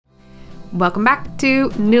Welcome back to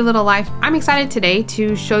New Little Life. I'm excited today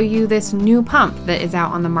to show you this new pump that is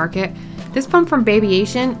out on the market. This pump from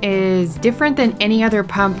Babyation is different than any other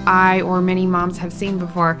pump I or many moms have seen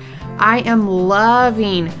before. I am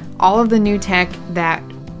loving all of the new tech that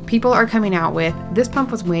people are coming out with. This pump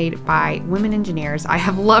was made by women engineers. I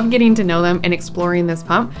have loved getting to know them and exploring this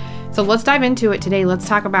pump. So let's dive into it today. Let's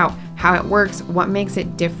talk about how it works, what makes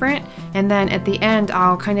it different, and then at the end,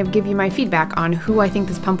 I'll kind of give you my feedback on who I think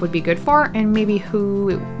this pump would be good for and maybe who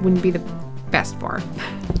it wouldn't be the best for.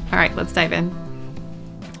 All right, let's dive in.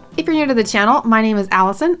 If you're new to the channel, my name is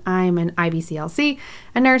Allison. I'm an IBCLC,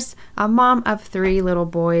 a nurse, a mom of 3 little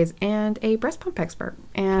boys, and a breast pump expert.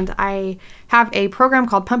 And I have a program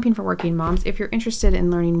called Pumping for Working Moms. If you're interested in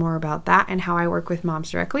learning more about that and how I work with moms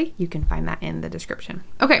directly, you can find that in the description.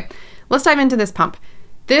 Okay, let's dive into this pump.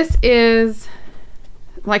 This is,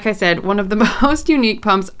 like I said, one of the most unique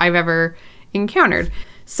pumps I've ever encountered.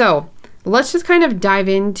 So let's just kind of dive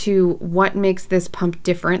into what makes this pump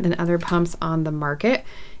different than other pumps on the market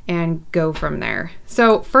and go from there.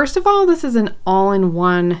 So first of all, this is an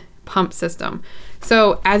all-in-one pump system.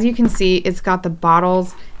 So as you can see, it's got the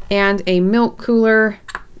bottles and a milk cooler.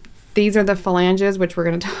 These are the flanges, which we're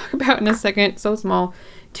going to talk about in a second. So small.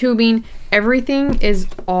 Tubing. Everything is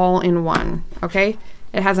all in one. Okay.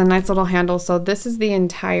 It has a nice little handle. So this is the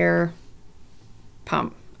entire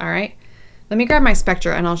pump. All right. Let me grab my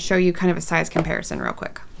Spectra and I'll show you kind of a size comparison real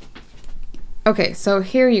quick. Okay. So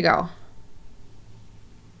here you go.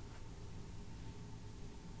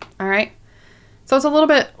 All right. So it's a little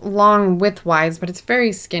bit long width-wise, but it's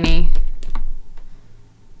very skinny.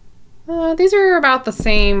 These are about the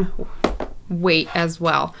same weight as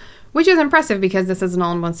well, which is impressive because this is an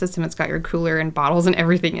all-in-one system. It's got your cooler and bottles and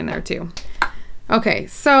everything in there too. Okay,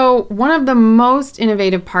 so one of the most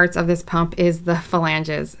innovative parts of this pump is the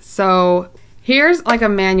flanges. So here's like a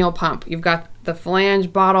manual pump. You've got the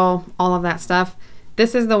flange, bottle, all of that stuff.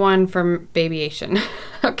 This is the one from Babyation.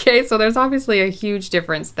 Okay, so there's obviously a huge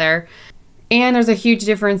difference there. And there's a huge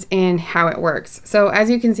difference in how it works. So as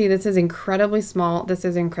you can see, this is incredibly small. This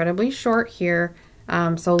is incredibly short here.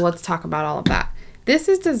 So let's talk about all of that. This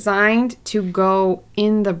is designed to go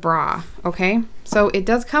in the bra, okay? So it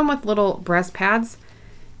does come with little breast pads.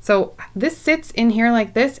 So this sits in here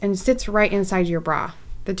like this and sits right inside your bra.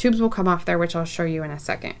 The tubes will come off there, which I'll show you in a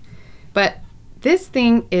second. But this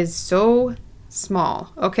thing is so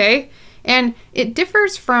small, okay? And it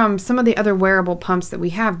differs from some of the other wearable pumps that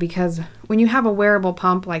we have, because when you have a wearable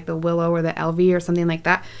pump like the Willow or the LV or something like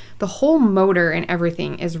that, the whole motor and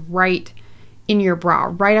everything is right in your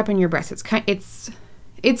bra, right up in your breast.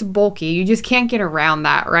 It's bulky. You just can't get around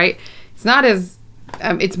that, right? It's not as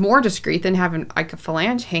it's more discreet than having like a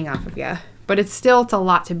flange hang off of you, but it's a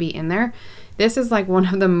lot to be in there. This is like one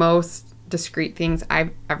of the most discreet things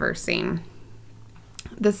I've ever seen.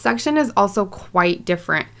 The suction is also quite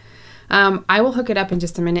different. I will hook it up in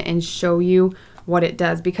just a minute and show you what it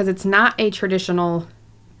does, because it's not a traditional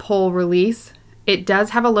pull release. It does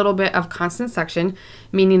have a little bit of constant suction,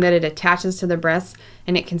 meaning that it attaches to the breast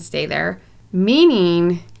and it can stay there,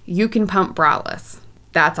 meaning you can pump braless.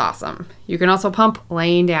 That's awesome. You can also pump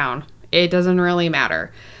laying down. It doesn't really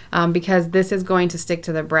matter because this is going to stick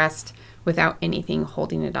to the breast without anything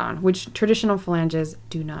holding it on, which traditional flanges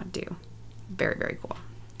do not do. Very, very cool.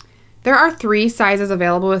 There are 3 sizes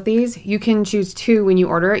available with these. You can choose 2 when you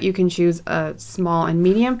order it. You can choose a small and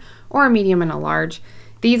medium, or a medium and a large.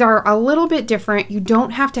 These are a little bit different. You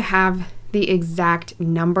don't have to have the exact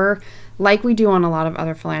number like we do on a lot of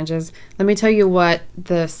other flanges. Let me tell you what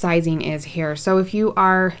the sizing is here. So if you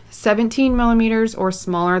are 17 millimeters or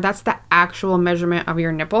smaller, that's the actual measurement of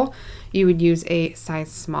your nipple. You would use a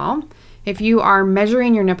size small. If you are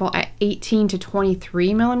measuring your nipple at 18 to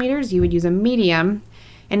 23 millimeters, you would use a medium.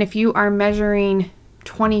 And if you are measuring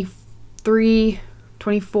 23,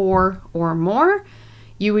 24 or more,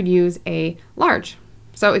 you would use a large.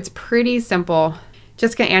 So it's pretty simple.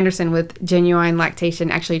 Jessica Anderson with Genuine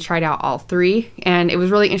Lactation actually tried out all 3, and it was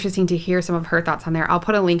really interesting to hear some of her thoughts on there. I'll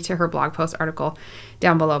put a link to her blog post article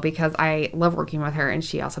down below because I love working with her, and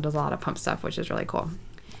she also does a lot of pump stuff, which is really cool.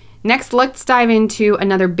 Next, let's dive into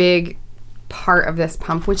another big part of this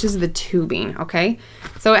pump, which is the tubing. Okay,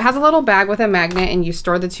 so it has a little bag with a magnet and you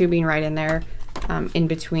store the tubing right in there in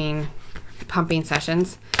between pumping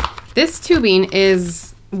sessions. This tubing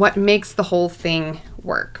is what makes the whole thing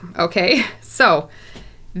work. Okay, so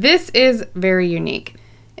this is very unique.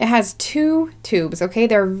 It has 2 tubes. Okay,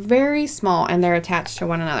 they're very small and they're attached to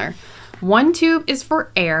one another. One tube is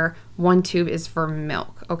for air, one tube is for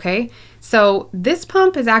milk. Okay, so this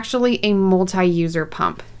pump is actually a multi-user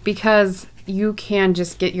pump because you can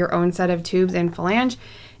just get your own set of tubes and flange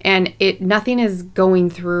and nothing is going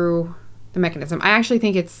through the mechanism. I actually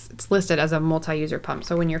think it's listed as a multi-user pump.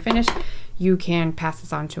 So when you're finished, you can pass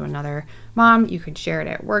this on to another mom. You could share it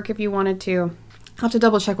at work if you wanted to. I'll have to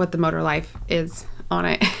double check what the motor life is on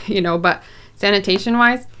it, you know, but sanitation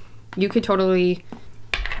wise, you could totally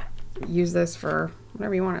use this for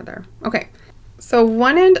whatever you wanted there. Okay, so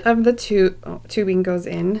one end of the tubing goes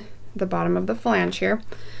in the bottom of the flange here.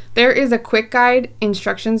 There is a quick guide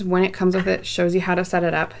instructions when it comes with it, shows you how to set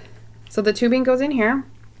it up. So the tubing goes in here,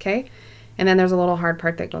 okay? And then there's a little hard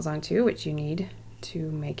part that goes on too, which you need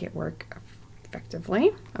to make it work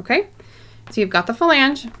effectively, okay? So you've got the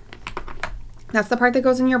flange. That's the part that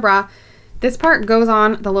goes in your bra. This part goes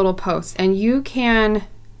on the little post, and you can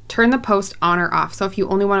turn the post on or off. So if you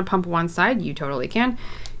only want to pump one side, you totally can.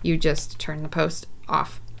 You just turn the post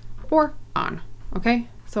off or on, okay?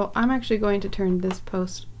 So I'm actually going to turn this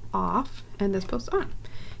post off and this post on,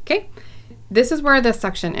 okay? This is where this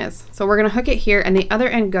suction is. So we're gonna hook it here, and the other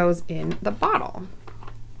end goes in the bottle.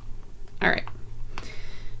 All right.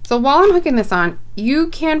 So while I'm hooking this on, you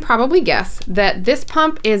can probably guess that this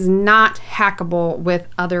pump is not hackable with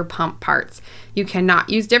other pump parts. You cannot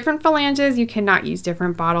use different phalanges, you cannot use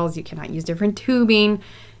different bottles, you cannot use different tubing.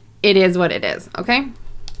 It is what it is, okay?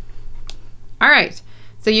 All right,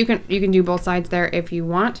 so you can do both sides there if you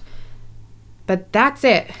want, but that's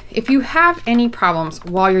it. If you have any problems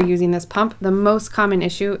while you're using this pump, the most common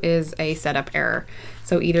issue is a setup error.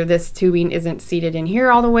 So either this tubing isn't seated in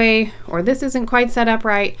here all the way, or this isn't quite set up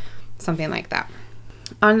right, something like that.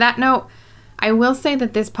 On that note, I will say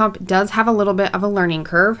that this pump does have a little bit of a learning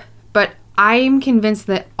curve, but I'm convinced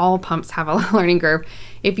that all pumps have a learning curve.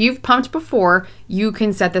 If you've pumped before, you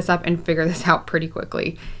can set this up and figure this out pretty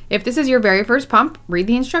quickly. If this is your very first pump, read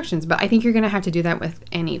the instructions, but I think you're gonna have to do that with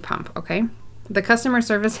any pump, okay? The customer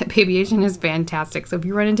service at Babyation is fantastic, so if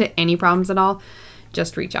you run into any problems at all,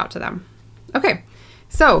 just reach out to them. Okay.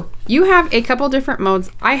 So you have a couple different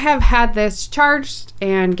modes. I have had this charged,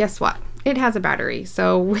 and guess what? It has a battery,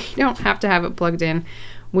 so we don't have to have it plugged in,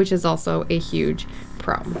 which is also a huge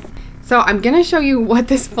pro. So I'm gonna show you what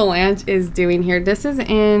this flange is doing here. This is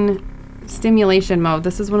in stimulation mode.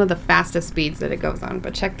 This is one of the fastest speeds that it goes on,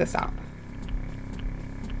 but check this out.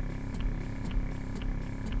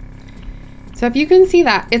 So if you can see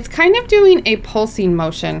that, it's kind of doing a pulsing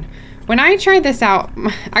motion. When I tried this out,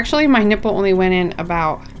 actually my nipple only went in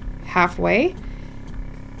about halfway,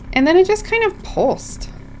 and then it just kind of pulsed.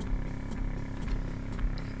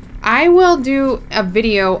 I will do a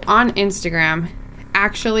video on Instagram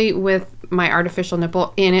actually with my artificial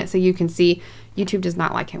nipple in it so you can see. YouTube does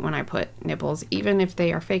not like it when I put nipples, even if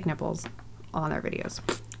they are fake nipples, on their videos,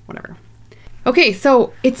 whatever. Okay,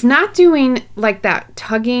 so it's not doing like that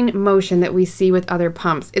tugging motion that we see with other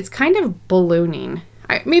pumps. It's kind of ballooning.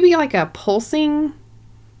 Maybe like a pulsing,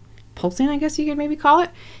 I guess you could maybe call it.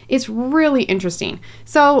 It's really interesting.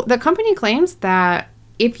 So the company claims that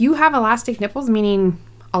if you have elastic nipples, meaning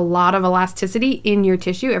a lot of elasticity in your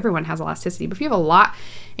tissue, everyone has elasticity, but if you have a lot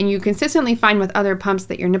and you consistently find with other pumps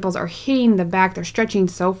that your nipples are hitting the back, they're stretching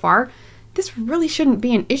so far, this really shouldn't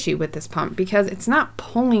be an issue with this pump because it's not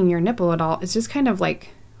pulling your nipple at all. It's just kind of like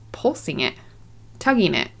pulsing it,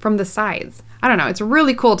 tugging it from the sides. I don't know, it's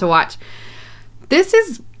really cool to watch. This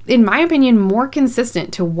is, in my opinion, more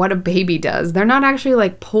consistent to what a baby does. They're not actually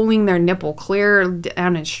like pulling their nipple clear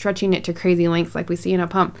down and stretching it to crazy lengths like we see in a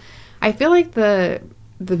pump. I feel like the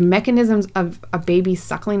mechanisms of a baby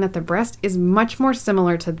suckling at the breast is much more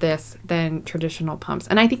similar to this than traditional pumps.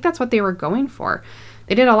 And I think that's what they were going for.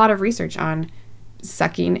 They did a lot of research on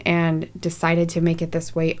sucking and decided to make it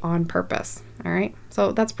this way on purpose. All right,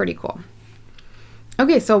 so that's pretty cool.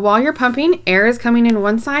 Okay, so while you're pumping, air is coming in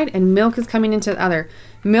one side and milk is coming into the other.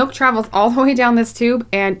 Milk travels all the way down this tube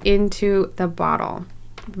and into the bottle.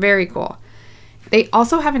 Very cool. They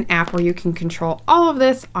also have an app where you can control all of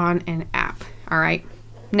this on an app. All right,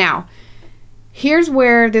 now here's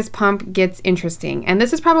where this pump gets interesting. And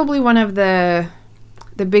this is probably one of the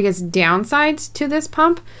biggest downsides to this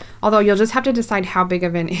pump, although you'll just have to decide how big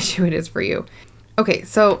of an issue it is for you. Okay,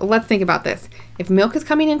 so let's think about this. If milk is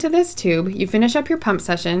coming into this tube, you finish up your pump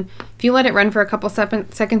session. If you let it run for a couple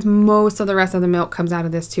seconds, most of the rest of the milk comes out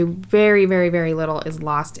of this tube. Very, very, very little is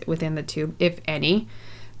lost within the tube, if any.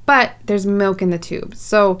 But there's milk in the tube.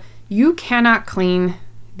 So you cannot clean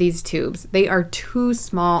these tubes. They are too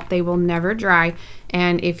small. They will never dry.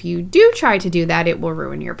 And if you do try to do that, it will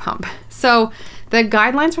ruin your pump. So the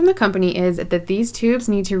guidelines from the company is that these tubes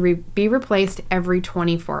need to be replaced every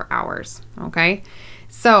 24 hours. Okay.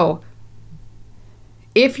 So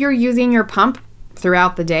if you're using your pump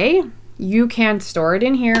throughout the day, you can store it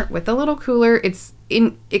in here with a little cooler. It's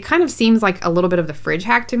it kind of seems like a little bit of the fridge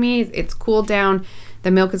hack to me. It's cooled down.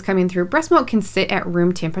 The milk is coming through. Breast milk can sit at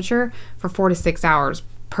room temperature for 4 to 6 hours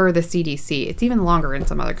per the CDC. It's even longer in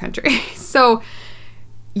some other countries. So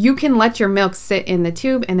you can let your milk sit in the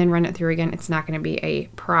tube and then run it through again. It's not going to be a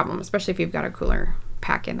problem, especially if you've got a cooler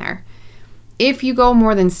pack in there. If you go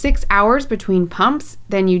more than 6 hours between pumps,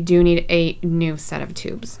 then you do need a new set of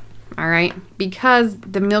tubes. All right, because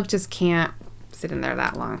the milk just can't sit in there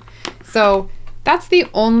that long. So that's the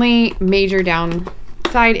only major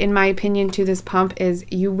downside, in my opinion, to this pump is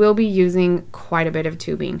you will be using quite a bit of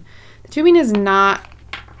tubing. The tubing is not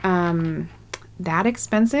that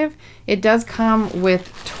expensive. It does come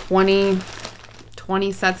with 20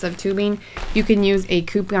 sets of tubing. You can use a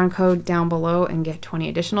coupon code down below and get 20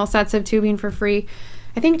 additional sets of tubing for free.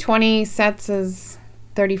 I think 20 sets is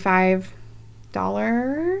 $35,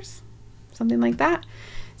 something like that.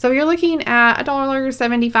 So you're looking at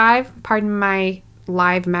 $1.75, pardon my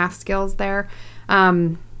live math skills there,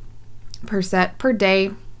 per set per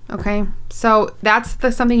day. Okay, so that's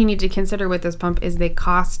something you need to consider with this pump is the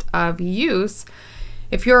cost of use.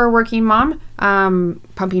 If you're a working mom,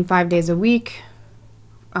 pumping 5 days a week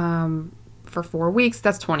for 4 weeks,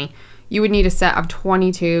 that's 20. You would need a set of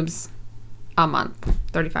 20 tubes a month,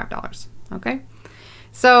 $35. Okay,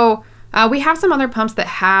 so we have some other pumps that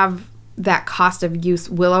have that cost of use.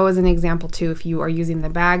 Willow is an example too. If you are using the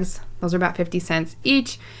bags, those are about 50 cents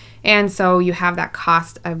each. And so you have that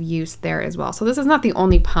cost of use there as well. So this is not the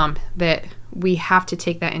only pump that we have to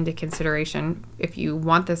take that into consideration. If you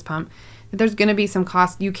want this pump, there's going to be some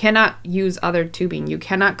cost. You cannot use other tubing. You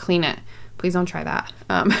cannot clean it. Please don't try that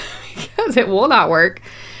because it will not work.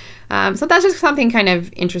 So that's just something kind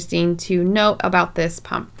of interesting to note about this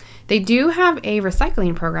pump. They do have a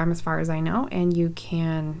recycling program as far as I know, and you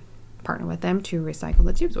can partner with them to recycle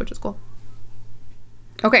the tubes, which is cool.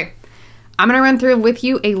 Okay, I'm going to run through with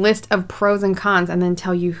you a list of pros and cons and then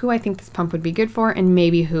tell you who I think this pump would be good for and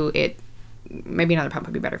maybe maybe another pump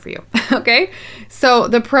would be better for you. Okay, so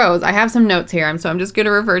the pros, I have some notes here, so I'm just going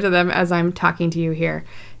to refer to them as I'm talking to you here.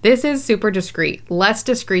 This is super discreet, less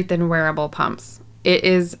discreet than wearable pumps. It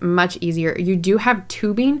is much easier. You do have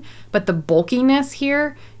tubing, but the bulkiness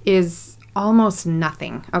here is almost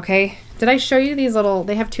nothing. Okay, did I show you these little,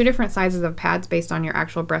 they have 2 different sizes of pads based on your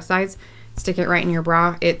actual breast size. Stick it right in your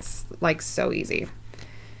bra. It's like so easy.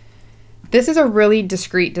 This is a really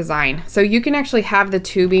discreet design. So you can actually have the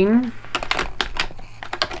tubing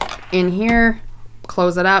in here,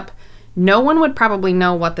 close it up. No one would probably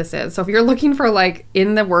know what this is. So if you're looking for like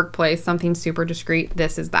in the workplace, something super discreet,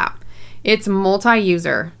 this is that. It's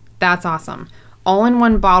multi-user. That's awesome.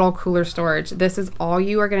 All-in-one bottle cooler storage. This is all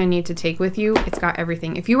you are going to need to take with you. It's got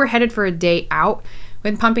everything. If you were headed for a day out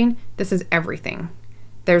with pumping, this is everything.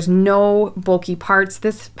 There's no bulky parts.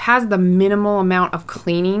 This has the minimal amount of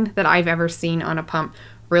cleaning that I've ever seen on a pump.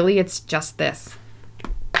 Really, it's just this.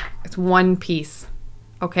 It's one piece.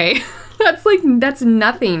 Okay, that's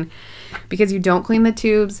nothing because you don't clean the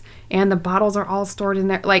tubes and the bottles are all stored in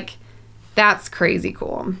there. Like, that's crazy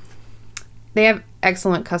cool. They have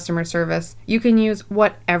excellent customer service. You can use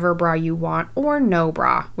whatever bra you want or no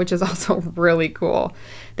bra, which is also really cool.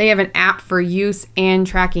 They have an app for use and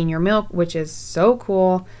tracking your milk, which is so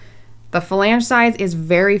cool. The flange size is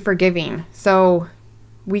very forgiving. So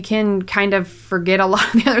we can kind of forget a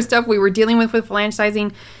lot of the other stuff we were dealing with flange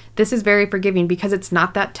sizing. This is very forgiving because it's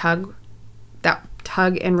not that tug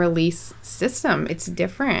and release system. It's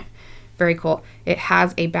different. Very cool. It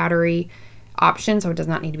has a battery option, so it does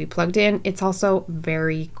not need to be plugged in. It's also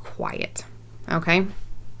very quiet. Okay.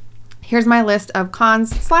 Here's my list of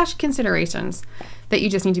cons/considerations that you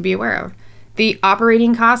just need to be aware of. The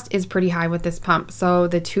operating cost is pretty high with this pump. So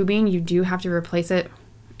the tubing, you do have to replace it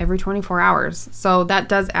every 24 hours. So that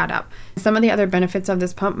does add up. Some of the other benefits of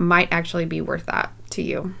this pump might actually be worth that to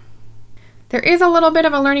you. There is a little bit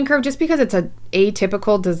of a learning curve just because it's an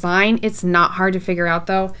atypical design. It's not hard to figure out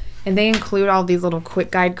though. And they include all these little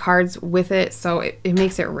quick guide cards with it. So it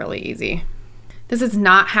makes it really easy. This is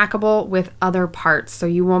not hackable with other parts. So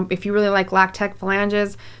you won't, if you really like Lactec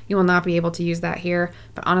flanges, you will not be able to use that here.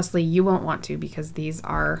 But honestly, you won't want to because these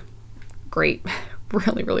are great.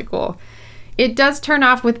 Really, really cool. It does turn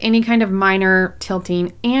off with any kind of minor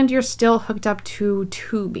tilting and you're still hooked up to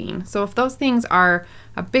tubing. So if those things are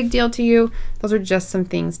a big deal to you, those are just some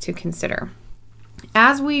things to consider.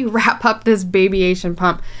 As we wrap up this Babyation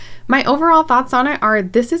pump, my overall thoughts on it are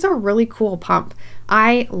this is a really cool pump.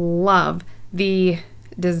 I love the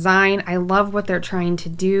design. I love what they're trying to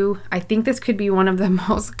do. I think this could be one of the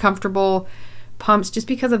most comfortable pumps just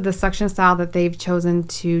because of the suction style that they've chosen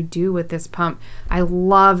to do with this pump. I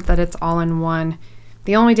love that it's all in one.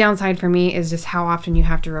 The only downside for me is just how often you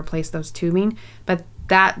have to replace those tubing, but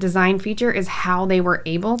that design feature is how they were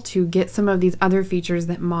able to get some of these other features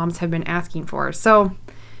that moms have been asking for. So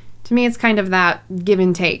to me, it's kind of that give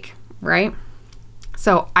and take, right?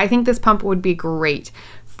 So I think this pump would be great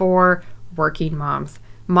for working moms,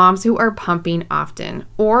 moms who are pumping often,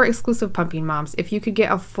 or exclusive pumping moms. If you could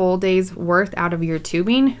get a full day's worth out of your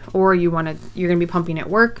tubing, or you're gonna be pumping at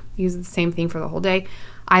work, use the same thing for the whole day.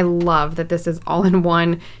 I love that this is all in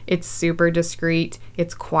one. It's super discreet.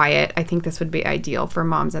 It's quiet. I think this would be ideal for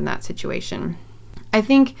moms in that situation. I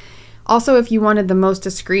think also if you wanted the most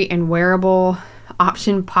discreet and wearable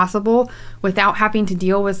option possible without having to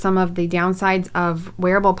deal with some of the downsides of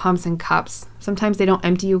wearable pumps and cups. Sometimes they don't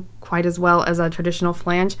empty you quite as well as a traditional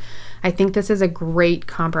flange. I think this is a great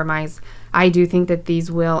compromise. I do think that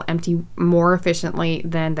these will empty more efficiently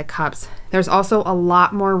than the cups. There's also a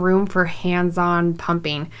lot more room for hands-on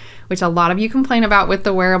pumping, which a lot of you complain about with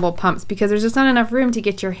the wearable pumps because there's just not enough room to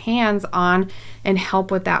get your hands on and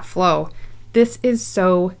help with that flow. This is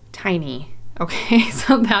so tiny, okay?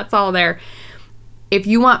 So that's all there. If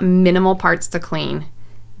you want minimal parts to clean,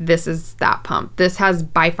 this is that pump. This has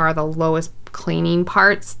by far the lowest cleaning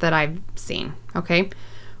parts that I've seen, okay?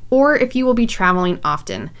 Or if you will be traveling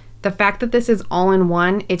often, the fact that this is all in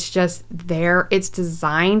one, it's just there, it's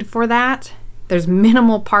designed for that. There's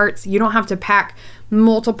minimal parts. You don't have to pack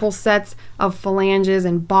multiple sets of phalanges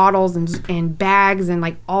and bottles and bags and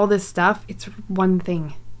like all this stuff. It's one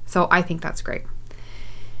thing. So I think that's great.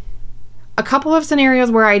 A couple of scenarios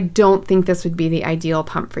where I don't think this would be the ideal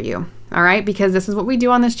pump for you, all right? Because this is what we do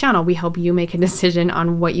on this channel. We help you make a decision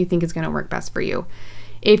on what you think is going to work best for you.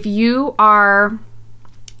 If you are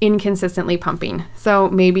inconsistently pumping, so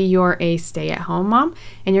maybe you're a stay-at-home mom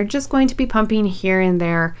and you're just going to be pumping here and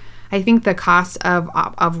there, I think the cost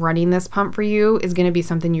of running this pump for you is going to be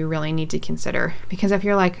something you really need to consider. Because if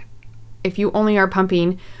you only are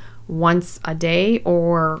pumping once a day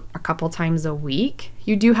or a couple times a week,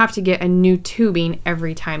 you do have to get a new tubing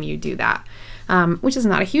every time you do that, which is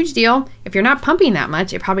not a huge deal. If you're not pumping that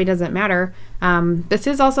much, it probably doesn't matter. This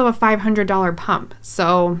is also a $500 pump,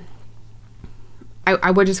 so I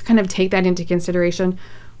would just kind of take that into consideration.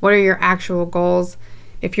 What are your actual goals?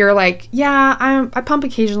 If you're like, yeah, I pump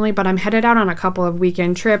occasionally, but I'm headed out on a couple of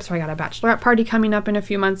weekend trips, or I got a bachelorette party coming up in a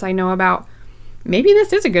few months I know about, maybe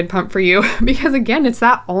this is a good pump for you because again, it's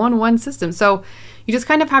that all-in-one system. So you just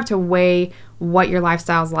kind of have to weigh what your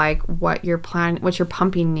lifestyle's like, what your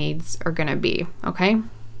pumping needs are gonna be, okay?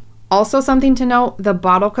 Also something to note, the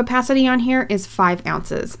bottle capacity on here is 5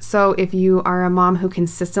 ounces. So if you are a mom who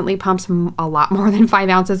consistently pumps a lot more than 5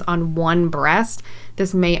 ounces on one breast,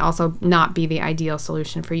 this may also not be the ideal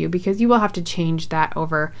solution for you because you will have to change that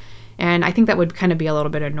over. And I think that would kind of be a little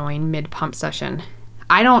bit annoying mid-pump session.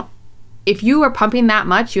 If you are pumping that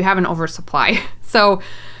much, you have an oversupply. So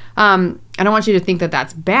I don't want you to think that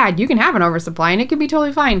that's bad. You can have an oversupply and it can be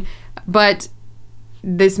totally fine. But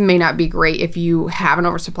this may not be great if you have an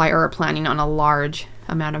oversupply or are planning on a large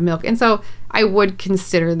amount of milk. And so I would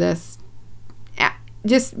consider this.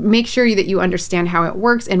 Just make sure that you understand how it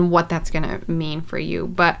works and what that's going to mean for you.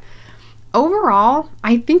 But overall,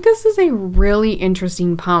 I think this is a really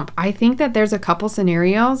interesting pump. I think that there's a couple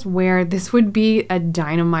scenarios where this would be a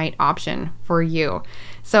dynamite option for you.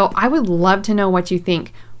 So I would love to know what you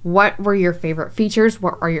think. What were your favorite features?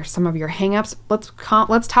 What are some of your hangups?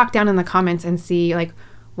 Let's talk down in the comments and see, like,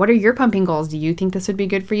 what are your pumping goals? Do you think this would be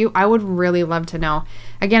good for you? I would really love to know.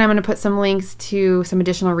 Again, I'm going to put some links to some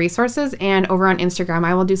additional resources, and over on Instagram,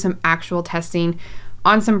 I will do some actual testing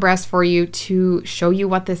on some breasts for you to show you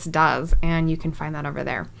what this does, and you can find that over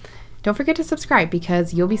there. Don't forget to subscribe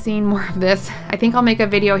because you'll be seeing more of this. I think I'll make a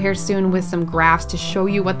video here soon with some graphs to show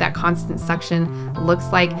you what that constant suction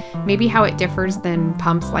looks like, maybe how it differs than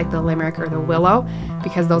pumps like the Limerick or the Willow,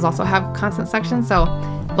 because those also have constant suction. So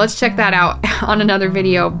let's check that out on another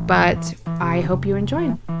video, but I hope you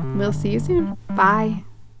enjoy. We'll see you soon. Bye.